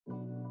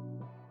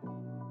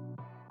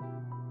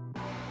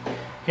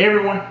Hey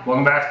everyone,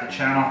 welcome back to the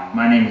channel.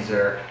 My name is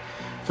Eric.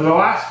 For the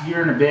last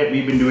year and a bit,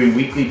 we've been doing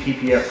weekly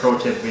PPF pro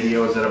tip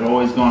videos that have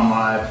always gone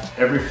live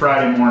every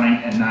Friday morning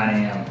at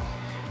 9 a.m.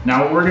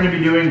 Now what we're going to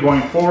be doing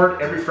going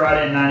forward every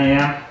Friday at 9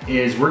 a.m.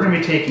 is we're going to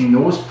be taking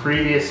those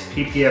previous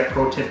PPF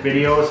pro tip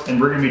videos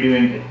and we're going to be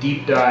doing a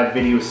deep dive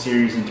video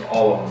series into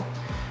all of them.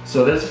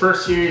 So this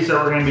first series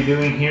that we're going to be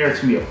doing here,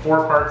 it's going to be a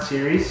 4-part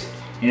series,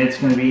 and it's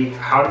going to be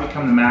how to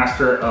become the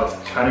master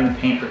of cutting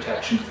paint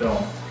protection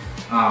film.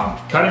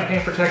 Cutting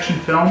paint protection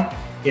film,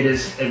 it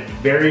is a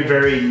very,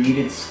 very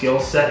needed skill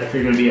set if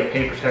you're going to be a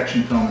paint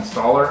protection film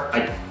installer.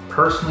 I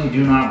personally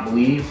do not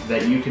believe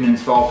that you can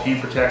install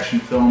paint protection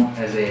film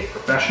as a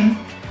profession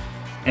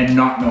and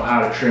not know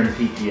how to trim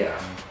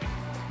PPF.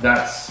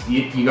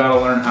 You got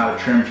to learn how to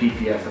trim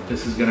PPF if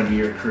this is going to be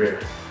your career.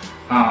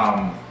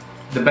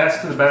 The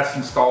best of the best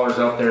installers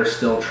out there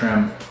still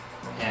trim,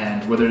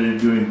 and whether they're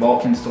doing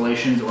bulk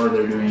installations or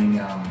they're doing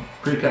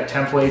pre-cut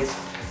templates,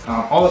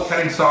 all the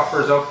cutting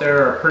softwares out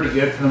there are pretty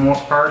good for the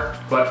most part,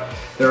 but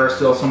there are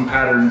still some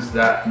patterns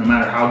that no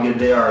matter how good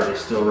they are, they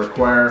still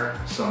require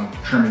some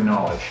trimming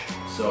knowledge.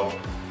 So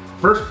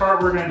first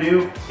part we're going to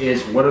do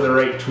is what are the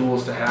right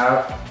tools to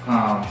have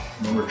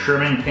when we're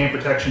trimming paint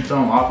protection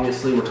film.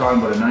 Obviously we're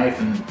talking about a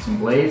knife and some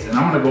blades, and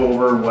I'm going to go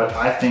over what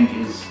I think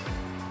is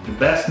the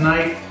best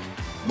knife,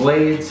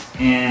 blades,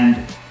 and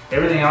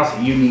everything else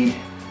that you need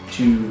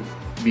to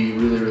be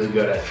really, really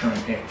good at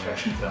trimming paint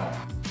protection film.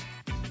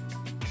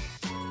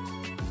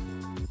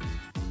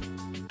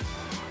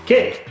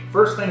 Okay,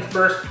 first things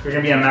first, if you're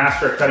going to be a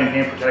master at cutting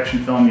paint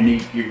protection film,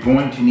 you're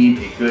going to need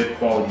a good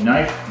quality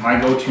knife. My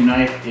go-to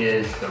knife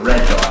is the red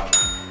dot.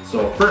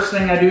 So first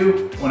thing I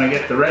do when I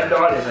get the red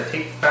dot is I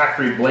take the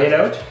factory blade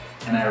out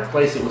and I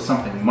replace it with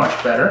something much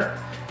better.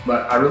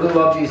 But I really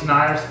love these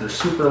knives. They're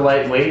super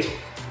lightweight,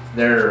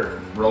 they're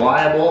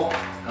reliable.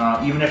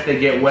 Even if they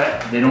get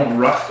wet, they don't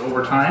rust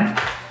over time.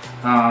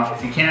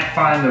 If you can't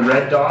find the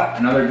red dot,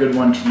 another good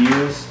one to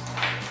use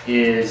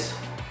is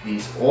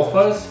these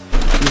Olfas.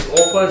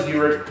 These Olfas,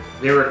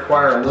 they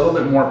require a little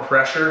bit more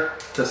pressure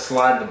to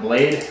slide the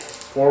blade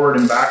forward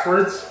and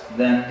backwards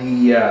than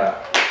the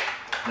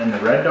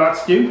red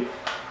dots do.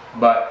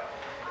 But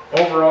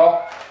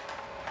overall,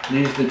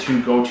 these are the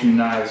two go-to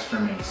knives for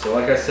me. So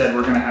like I said,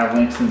 we're going to have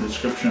links in the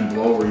description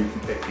below where you can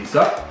pick these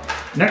up.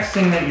 Next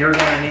thing that you're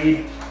going to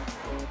need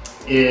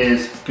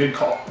is good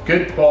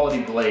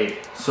quality blade.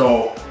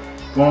 So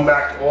going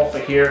back to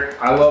Olfa here,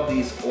 I love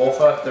these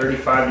Olfa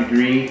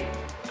 35-degree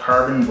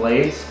carbon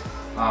blades.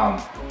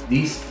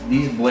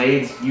 These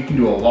blades, you can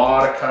do a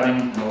lot of cutting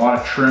and a lot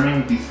of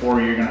trimming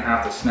before you're going to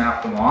have to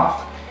snap them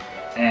off.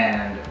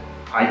 And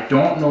I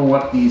don't know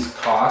what these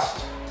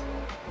cost.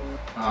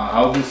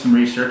 I'll do some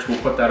research.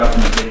 We'll put that up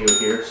in the video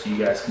here so you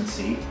guys can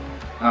see.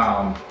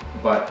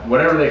 But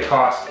whatever they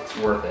cost, it's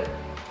worth it.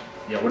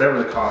 Yeah,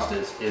 whatever the cost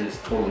is, it is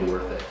totally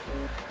worth it.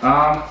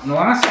 And the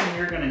last thing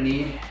you're going to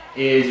need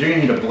is you're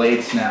going to need a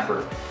blade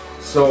snapper.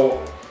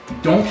 So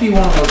don't be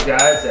one of those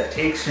guys that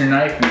takes your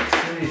knife and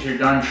as soon as you're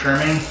done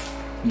trimming,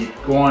 you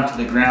go onto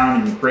the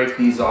ground and you break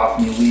these off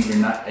and you leave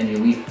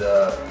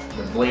the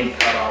blade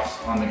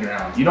cutoffs on the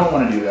ground. You don't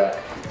want to do that.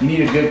 You need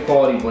a good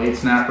quality blade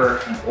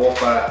snapper, and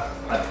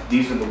Olfa,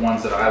 these are the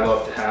ones that I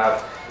love to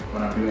have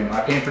when I'm doing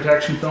my paint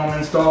protection film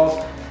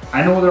installs.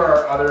 I know there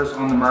are others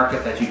on the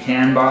market that you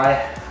can buy,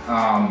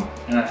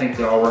 and I think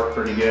they all work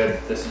pretty good.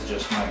 This is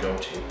just my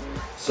go-to.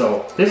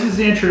 So this is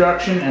the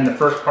introduction and the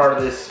first part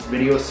of this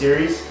video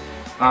series.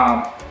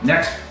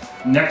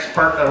 Next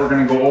part that we're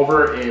going to go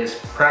over is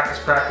practice,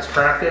 practice,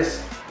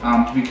 practice.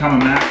 To become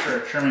a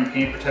master at trimming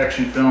paint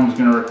protection film is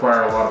going to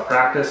require a lot of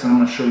practice, and I'm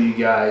going to show you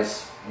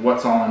guys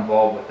what's all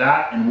involved with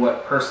that and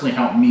what personally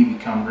helped me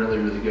become really,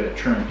 really good at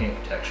trimming paint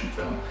protection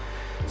film.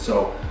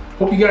 So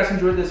hope you guys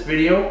enjoyed this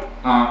video.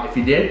 If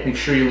you did, make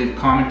sure you leave a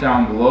comment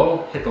down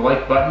below, hit the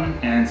like button,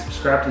 and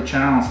subscribe to the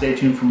channel and stay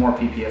tuned for more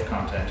PPF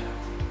content.